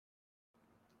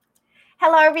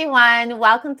Hello, everyone.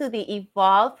 Welcome to the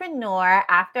Evolvepreneur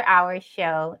After Hours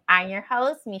show. I'm your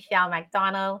host, Michelle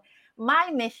McDonald.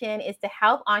 My mission is to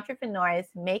help entrepreneurs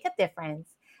make a difference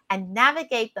and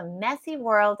navigate the messy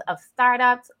world of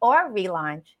startups or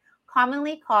relaunch,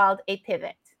 commonly called a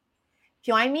pivot.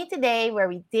 Join me today where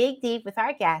we dig deep with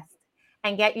our guests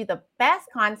and get you the best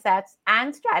concepts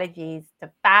and strategies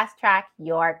to fast track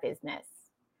your business.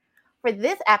 For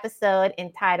this episode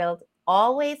entitled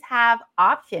Always Have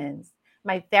Options,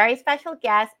 my very special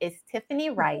guest is Tiffany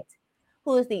Wright,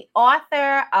 who is the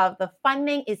author of The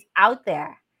Funding is Out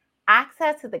There,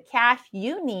 Access to the Cash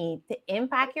You Need to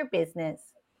Impact Your Business,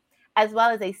 as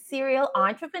well as a serial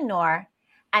entrepreneur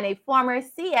and a former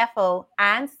CFO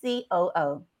and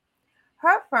COO.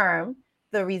 Her firm,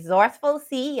 The Resourceful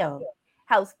CEO,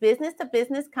 helps business to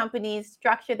business companies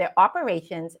structure their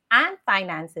operations and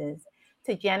finances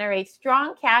to generate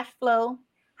strong cash flow,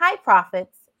 high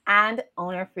profits, and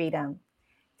owner freedom.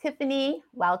 Tiffany,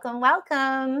 welcome,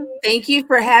 welcome. Thank you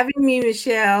for having me,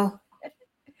 Michelle.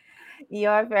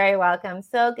 You're very welcome.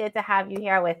 So good to have you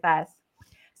here with us.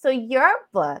 So, your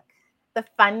book, The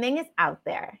Funding is Out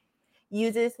There,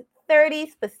 uses 30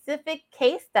 specific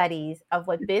case studies of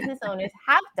what business owners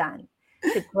have done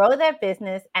to grow their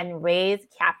business and raise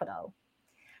capital.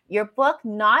 Your book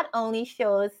not only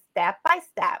shows step by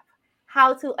step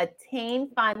how to attain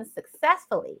funds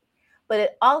successfully, but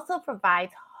it also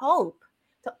provides hope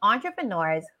to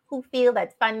entrepreneurs who feel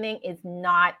that funding is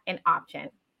not an option.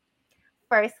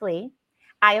 Firstly,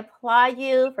 I applaud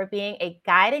you for being a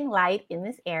guiding light in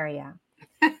this area.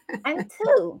 And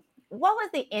two, what was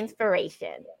the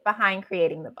inspiration behind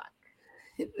creating the book?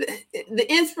 The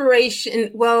inspiration,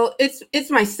 well,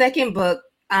 it's my second book.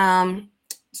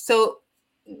 So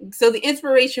the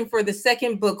inspiration for the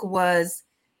second book was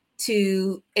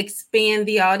to expand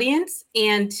the audience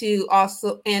and to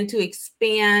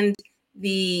expand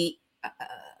the uh,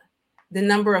 the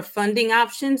number of funding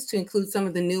options to include some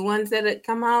of the new ones that had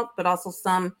come out, but also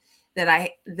some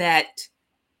that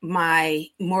my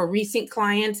more recent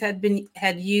clients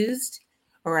had used,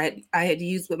 or I had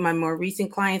used with my more recent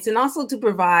clients, and also to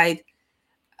provide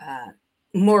uh,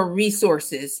 more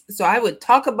resources. So I would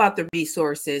talk about the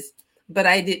resources, but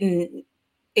I didn't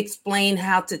explain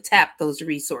how to tap those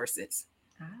resources.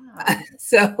 Ah,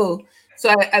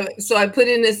 So I put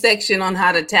in a section on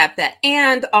how to tap that,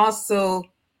 and also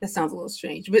that sounds a little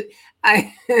strange, but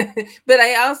I but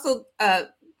I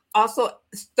also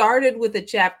started with a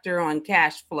chapter on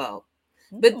cash flow.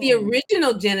 But the mm,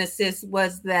 original genesis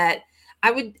was that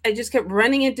I just kept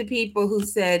running into people who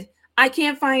said, I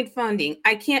can't find funding,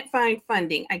 I can't find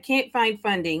funding, I can't find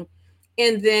funding,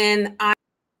 and then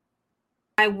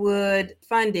I would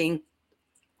funding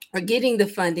or getting the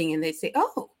funding, and they say,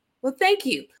 oh, well, thank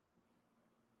you.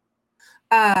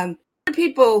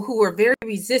 People who were very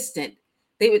resistant,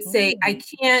 they would say, I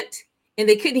mm, can't, and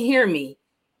they couldn't hear me.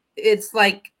 It's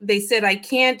like they said, I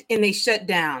can't, and they shut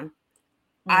down.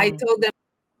 I mm. told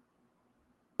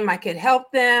them I could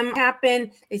help them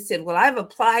happen. They said, well, I've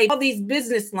applied all these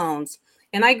business loans.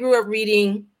 And I grew up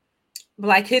reading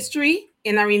Black history,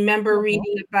 and I remember Mhm.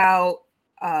 reading about,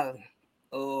 uh,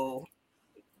 oh,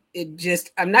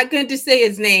 I'm not going to say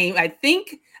his name. I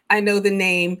think I know the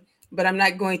name, but I'm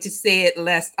not going to say it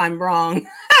lest I'm wrong.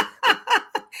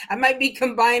 I might be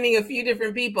combining a few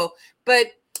different people, but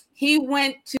he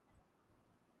went to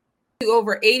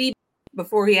over 80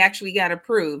 before he actually got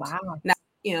approved. Wow.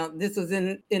 Now, this was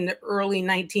in the early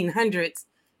 1900s.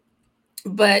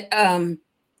 But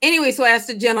anyway, so I asked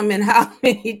the gentleman how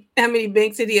many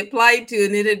banks had he applied to,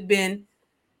 and it had been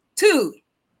two.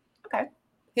 Okay.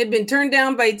 He had been turned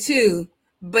down by two,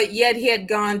 but yet he had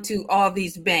gone to all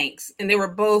these banks, and they were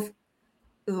both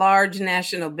large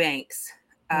national banks.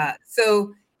 Mm.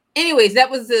 So, anyways, that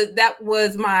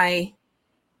was my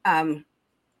um,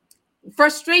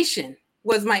 frustration.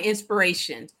 Was my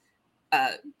inspiration.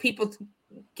 People,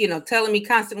 telling me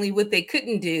constantly what they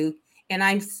couldn't do, and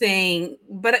I'm saying,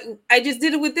 but I just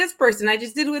did it with this person. I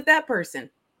just did it with that person.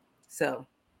 So,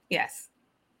 yes.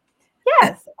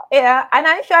 Yes. Yeah. And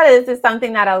I'm sure this is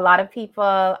something that a lot of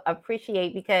people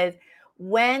appreciate because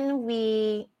when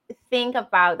we think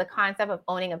about the concept of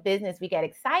owning a business, we get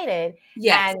excited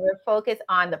Yes. and we're focused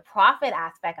on the profit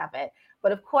aspect of it.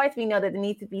 But of course, we know that there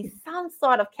needs to be some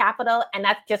sort of capital, and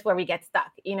that's just where we get stuck.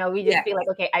 We just Yes. feel like,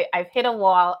 okay, I've hit a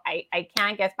wall, I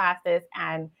can't get past this,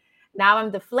 and now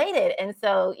I'm deflated. And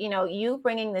so, you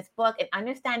bringing this book and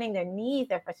understanding their needs,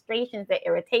 their frustrations, their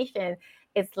irritation,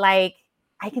 it's like,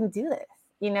 I can do this.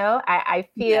 I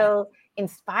Yeah. feel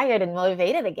inspired and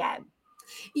motivated again.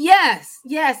 Yes,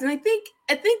 yes. And I think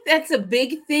that's a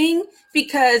big thing,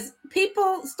 because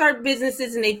people start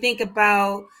businesses and they think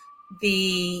about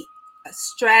the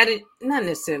strategy, not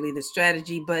necessarily the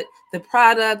strategy, but the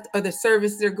product or the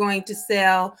service they're going to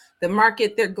sell, the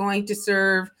market they're going to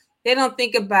serve. They don't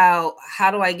think about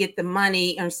how do I get the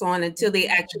money and so on until they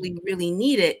actually really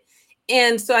need it.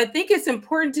 And so I think it's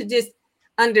important to just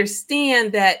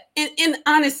understand that, and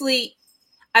honestly,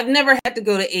 I've never had to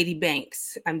go to 80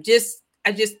 banks. I just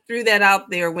threw that out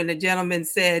there when the gentleman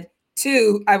said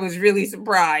two. I was really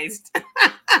surprised.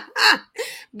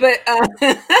 but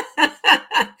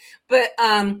but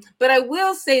I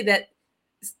will say that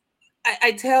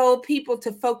I tell people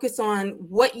to focus on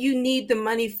what you need the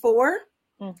money for,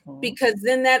 because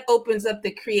then that opens up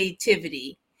the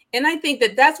creativity. And I think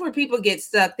that that's where people get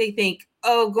stuck. They think,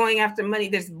 oh, going after money,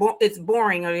 it's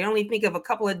boring, or they only think of a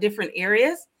couple of different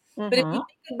areas. But if you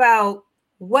think about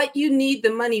what you need the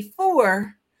money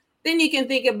for, then you can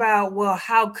think about, well,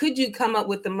 how could you come up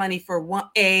with the money for one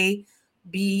A,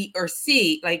 B, or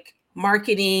C, like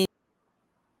marketing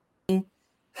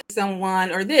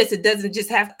someone or this. It doesn't just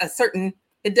have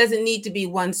it doesn't need to be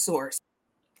one source.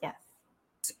 Yes.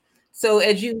 So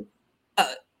if you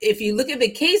look at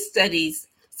the case studies,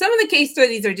 some of the case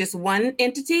studies are just one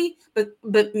entity, but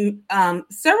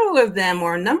several of them,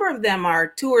 or a number of them, are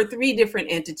 2 or 3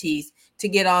 different entities to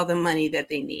get all the money that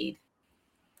they need.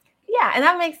 Yeah, and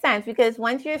that makes sense, because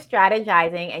once you're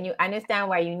strategizing and you understand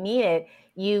where you need it,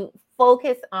 you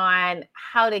focus on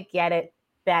how to get it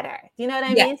better. Do you know what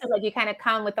I mean? So like you kind of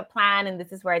come with a plan, and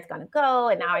this is where it's going to go.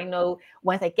 And now I know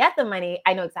once I get the money,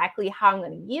 I know exactly how I'm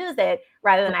going to use it,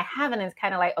 rather than I haven't. It's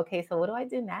kind of like, okay, so what do I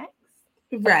do next?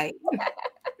 Right.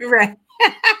 Right.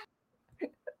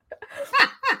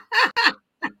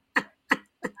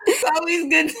 It's always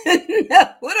good to know,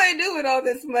 what do I do with all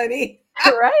this money?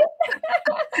 Right?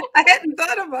 I hadn't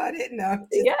thought about it. No.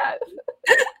 Yeah.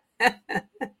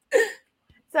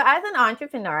 So as an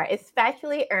entrepreneur,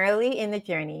 especially early in the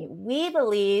journey, we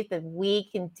believe that we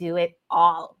can do it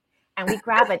all, and we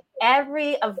grab at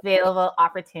every available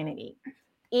opportunity.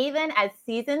 Even as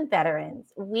seasoned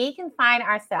veterans, we can find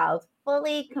ourselves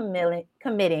fully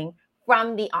committing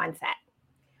from the onset.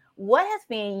 What has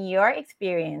been your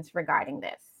experience regarding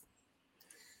this?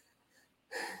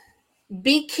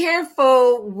 Be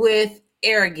careful with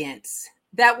arrogance.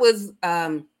 That was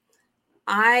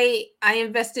I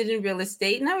invested in real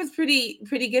estate, and I was pretty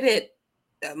good at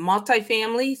small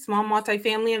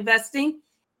multifamily investing,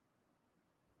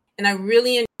 and I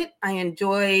really enjoyed it.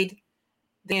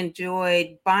 I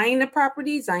enjoyed buying the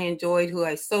properties. I enjoyed who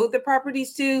I sold the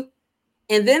properties to.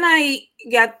 And then I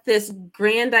got this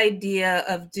grand idea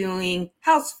of doing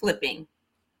house flipping.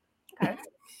 Okay.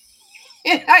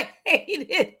 And I hated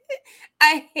it.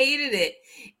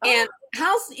 And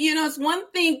it's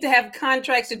one thing to have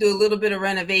contracts to do a little bit of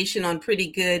renovation on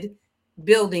pretty good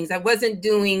buildings. I wasn't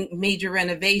doing major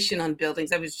renovation on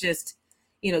buildings. I was just,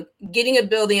 getting a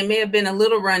building. It may have been a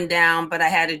little rundown, but I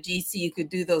had a GC who could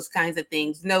do those kinds of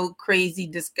things. No crazy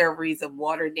discoveries of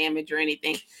water damage or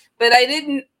anything. But I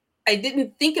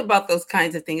didn't think about those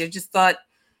kinds of things. I just thought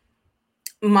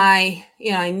I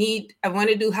want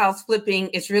to do house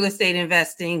flipping. It's real estate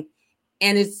investing,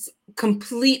 and it's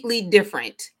completely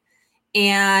different.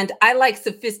 And I like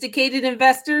sophisticated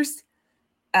investors,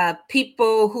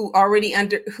 people who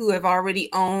have already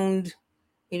owned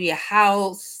maybe a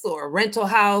house or a rental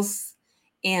house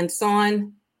and so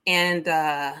on. And,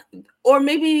 or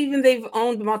maybe even they've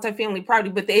owned multifamily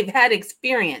property, but they've had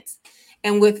experience.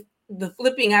 And with the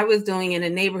flipping I was doing in the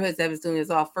neighborhoods I was doing,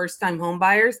 is all first-time home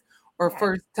buyers or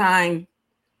first-time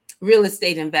real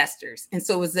estate investors. And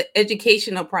so it was an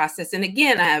educational process. And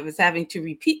again, I was having to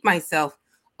repeat myself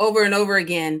over and over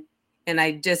again, and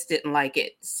I just didn't like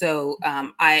it. So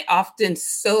I often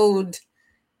sold.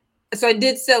 So I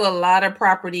did sell a lot of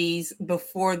properties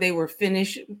before they were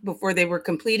finished, before they were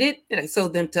completed, and I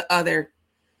sold them to other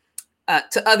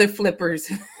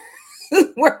flippers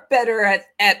who were better at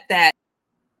that.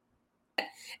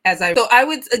 So I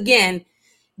would, again,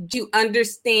 do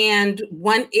understand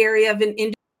one area of an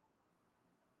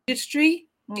industry,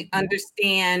 to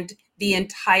understand the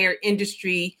entire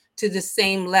industry to the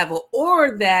same level,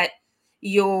 or that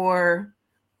your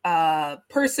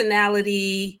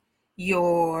personality,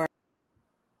 your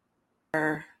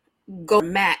go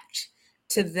match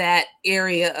to that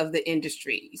area of the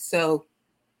industry. So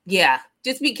yeah,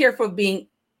 just be careful of being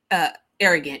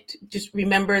arrogant. Just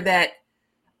remember that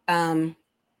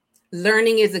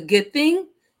learning is a good thing.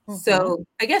 So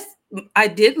I guess I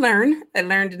did learn. I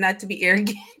learned not to be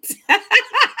arrogant.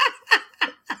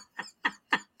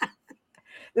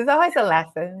 There's always a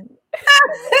lesson.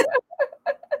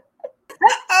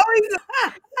 always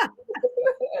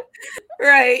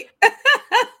right.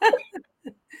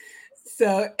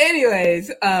 So,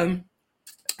 anyways,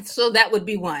 so that would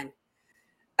be one.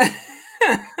 Thank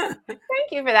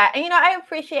you for that. And I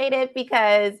appreciate it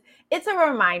because it's a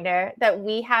reminder that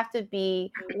we have to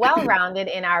be well-rounded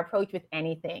in our approach with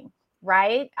anything,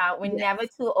 right? We're never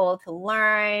too old to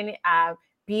learn.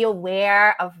 Be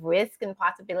aware of risk and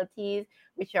possibilities,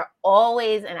 which are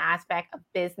always an aspect of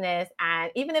business.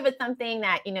 And even if it's something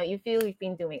that you feel you've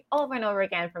been doing over and over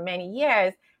again for many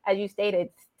years, as you stated,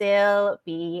 still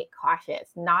be cautious.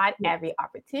 Not every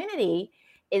opportunity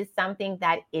is something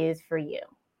that is for you.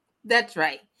 That's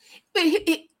right. But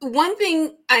one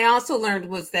thing I also learned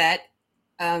was that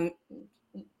when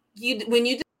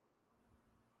you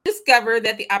discover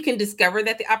that you can discover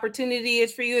that the opportunity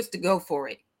is for you, is to go for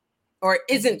it, or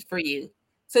isn't for you.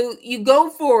 So you go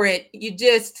for it. You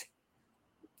just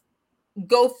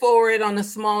go for it on a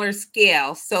smaller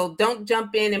scale. So don't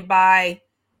jump in and buy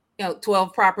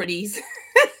 12 properties.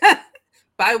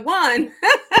 Buy one.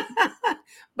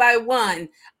 By one.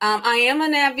 I am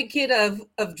an advocate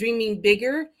of dreaming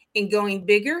bigger and going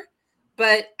bigger,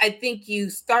 but I think you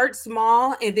start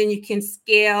small and then you can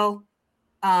scale.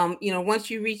 Once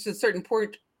you reach a certain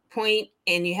point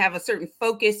and you have a certain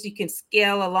focus, you can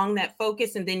scale along that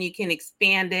focus, and then you can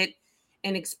expand it.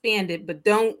 But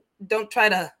don't try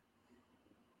to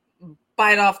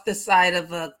bite off the side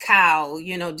of a cow.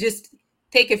 Just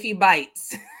take a few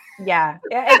bites. Yeah,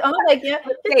 it's almost like just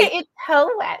get your toe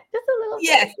wet, just a little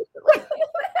yes. bit.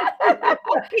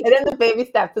 And then the baby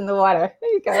steps in the water.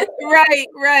 There you go.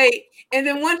 Right. And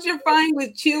then once you're fine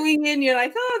with chewing in, you're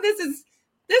like, oh, this.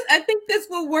 I think this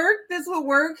will work. This will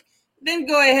work. Then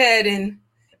go ahead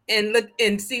and look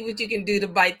and see what you can do to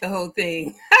bite the whole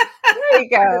thing. There you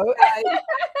go.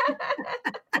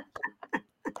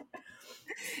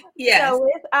 Yes. So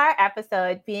with our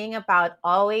episode being about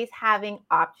always having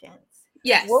options,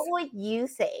 yes, what would you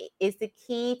say is the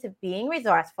key to being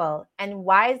resourceful, and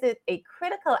why is it a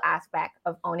critical aspect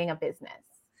of owning a business?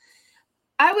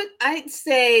 I'd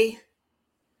say,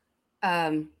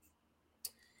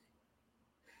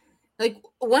 like,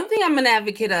 one thing I'm an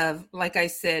advocate of, like I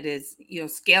said, is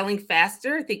scaling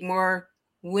faster. I think more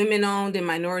women-owned and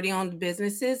minority-owned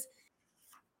businesses.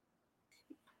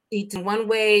 One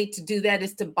way to do that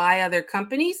is to buy other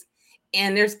companies,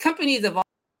 and there's companies of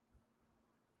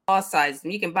all sizes.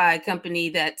 You can buy a company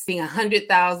that's being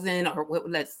 100,000, or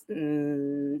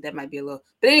that might be a little,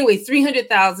 but anyway,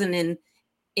 300,000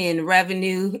 in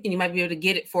revenue, and you might be able to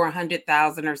get it for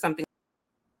 100,000 or something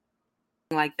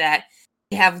like that.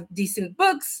 You have decent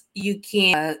books. You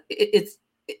can it's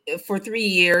for 3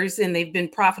 years, and they've been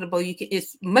profitable.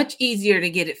 It's much easier to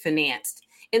get it financed,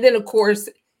 and then of course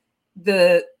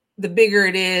the bigger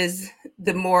it is,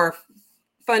 the more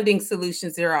funding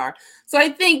solutions there are. So I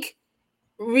think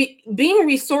being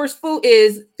resourceful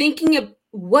is thinking of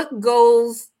what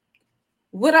goals,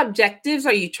 what objectives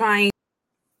are you trying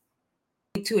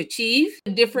to achieve,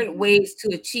 different ways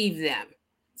to achieve them.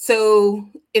 So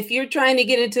if you're trying to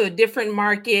get into a different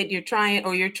market, you're trying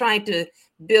to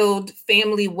build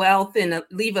family wealth and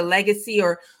leave a legacy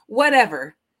or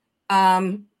whatever,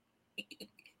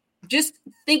 just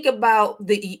think about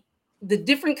the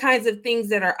different kinds of things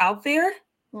that are out there.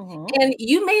 Mm-hmm. And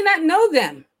you may not know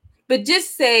them, but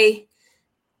just say,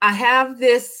 I have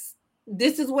this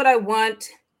is what I want,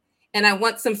 and I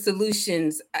want some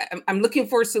solutions. I'm looking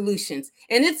for solutions.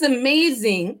 And it's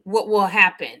amazing what will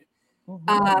happen.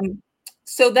 Mm-hmm.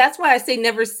 So that's why I say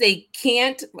never say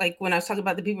can't. Like when I was talking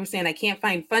about the people saying I can't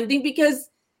find funding,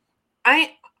 because I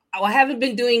haven't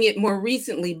been doing it more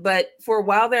recently, but for a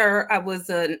while there, I was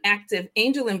an active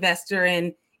angel investor,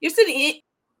 and you're sitting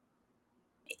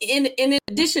in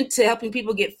addition to helping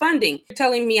people get funding, you're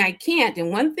telling me I can't. And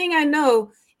one thing I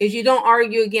know is you don't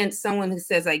argue against someone who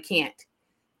says I can't.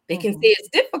 They can say it's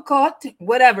difficult,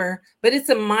 whatever, but it's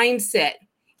a mindset.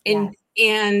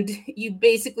 And you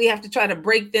basically have to try to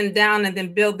break them down and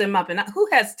then build them up. And who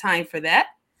has time for that?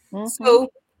 Mm-hmm.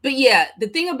 So, but yeah, the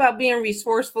thing about being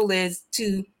resourceful is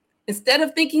to, instead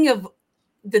of thinking of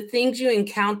the things you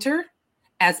encounter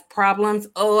as problems,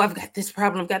 oh, I've got this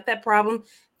problem, I've got that problem,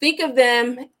 think of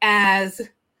them as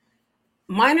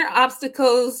minor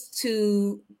obstacles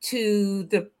to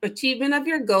the achievement of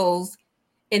your goals.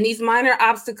 And these minor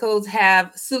obstacles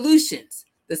have solutions.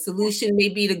 The solution may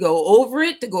be to go over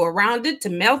it, to go around it, to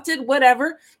melt it,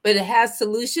 whatever, but it has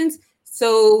solutions.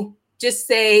 So just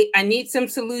say, I need some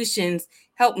solutions,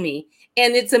 help me.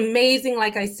 And it's amazing.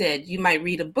 Like I said, you might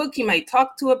read a book, you might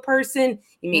talk to a person,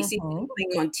 you may see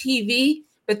something on TV,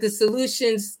 but the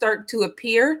solutions start to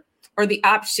appear, or the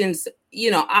options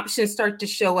options start to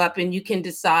show up, and you can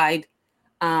decide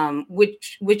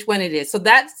which one it is. So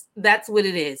that's what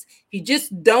it is. If you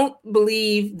just don't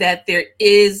believe that there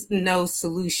is no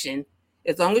solution,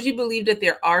 as long as you believe that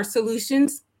there are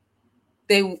solutions,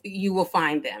 you will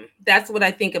find them. That's what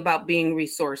I think about being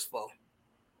resourceful.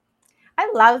 I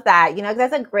love that.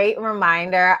 That's a great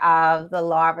reminder of the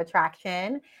law of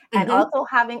attraction, and also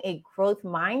having a growth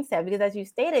mindset, because as you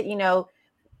stated,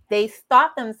 they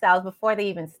stop themselves before they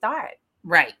even start.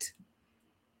 Right.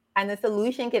 And the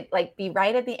solution could be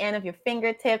right at the end of your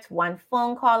fingertips, one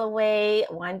phone call away,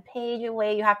 one page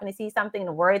away. You happen to see something,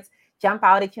 the words jump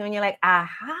out at you, and you're like,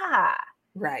 aha.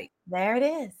 Right. There it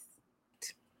is.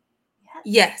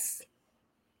 Yes.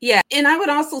 Yeah. And I would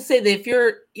also say that if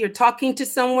you're talking to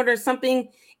someone or something,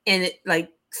 and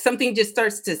something just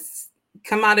starts to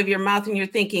come out of your mouth, and you're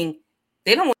thinking,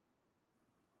 they don't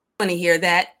want to hear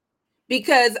that,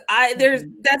 because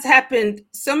that's happened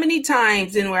so many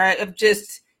times, and where I've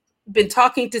just been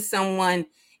talking to someone,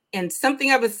 and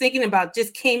something I was thinking about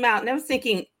just came out, and I was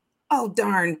thinking, oh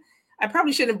darn, I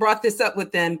probably shouldn't have brought this up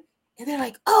with them. And they're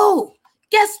like, oh,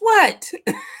 guess what?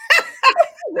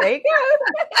 There you go.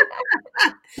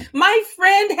 My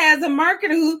friend has a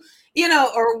marketer who,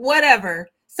 or whatever,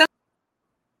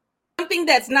 something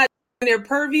that's not in their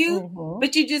purview,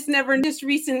 but you just never. Just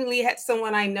recently had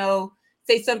someone I know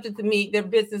say something to me. Their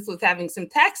business was having some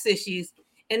tax issues,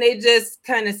 and they just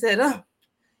kind of said, oh,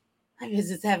 my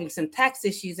business is having some tax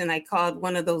issues. And I called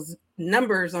one of those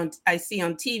numbers I see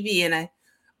on TV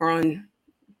or on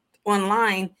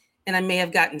online, and I may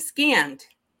have gotten scammed.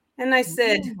 And I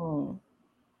said,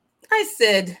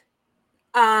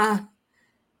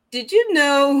 did you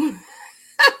know?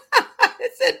 I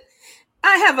said,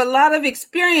 I have a lot of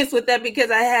experience with that, because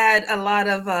I had a lot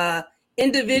of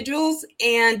individuals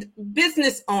and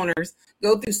business owners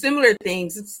go through similar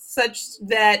things, such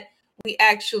that we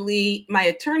actually, my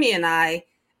attorney and I,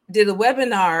 did a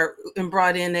webinar and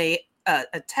brought in a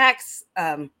tax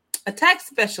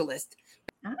specialist.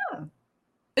 Oh.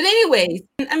 But anyways,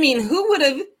 I mean, who would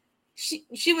have?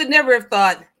 She would never have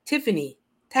thought, Tiffany,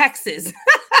 taxes.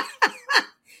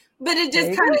 But it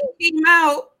just kind of came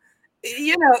out.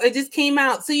 It just came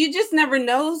out. So you just never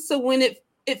know. So when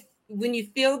you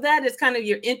feel that, it's kind of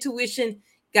your intuition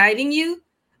guiding you,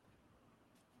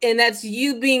 and that's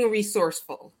you being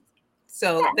resourceful.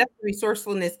 So that's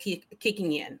resourcefulness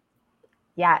kicking in.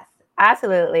 Yes,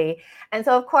 absolutely. And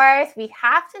so, of course, we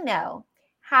have to know,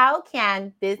 how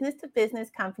can business-to-business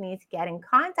companies get in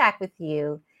contact with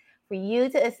you for you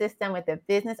to assist them with their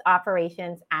business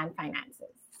operations and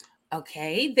finances?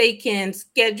 Okay, they can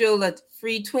schedule a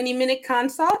free 20-minute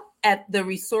consult at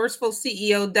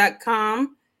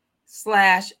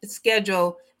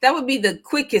theresourcefulceo.com/schedule. That would be the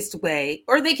quickest way.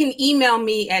 Or they can email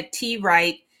me at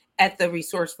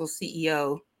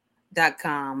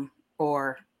twright@theresourcefulceo.com,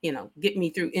 or, get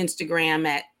me through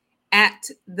Instagram at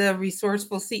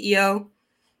theresourcefulceo.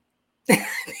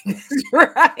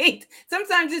 Right.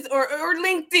 Sometimes it's or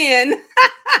LinkedIn.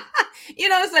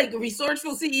 It's like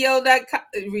resourceful CEO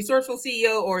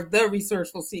or the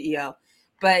resourceful CEO.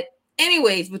 But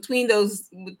anyways, between those,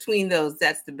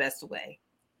 that's the best way.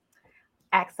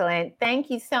 Excellent. Thank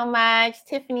you so much,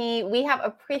 Tiffany. We have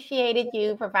appreciated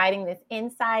you providing this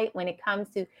insight when it comes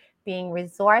to being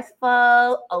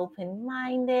resourceful,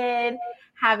 open-minded,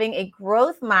 having a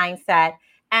growth mindset,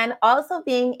 and also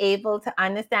being able to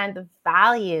understand the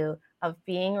value of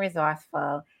being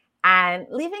resourceful and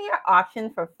leaving your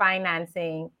options for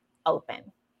financing open.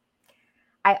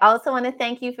 I also want to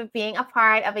thank you for being a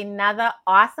part of another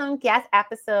awesome guest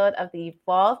episode of the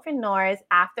Evolvepreneurs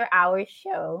After Hours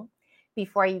show.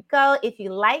 Before you go, if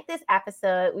you like this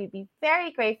episode, we'd be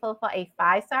very grateful for a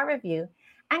 5-star review,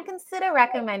 and consider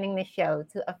recommending the show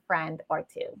to a friend or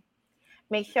two.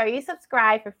 Make sure you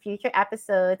subscribe for future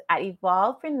episodes at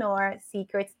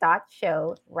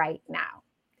evolvepreneurSecrets.show right now.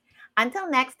 Until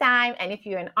next time, and if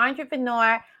you're an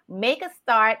entrepreneur, make a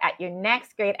start at your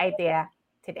next great idea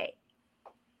today.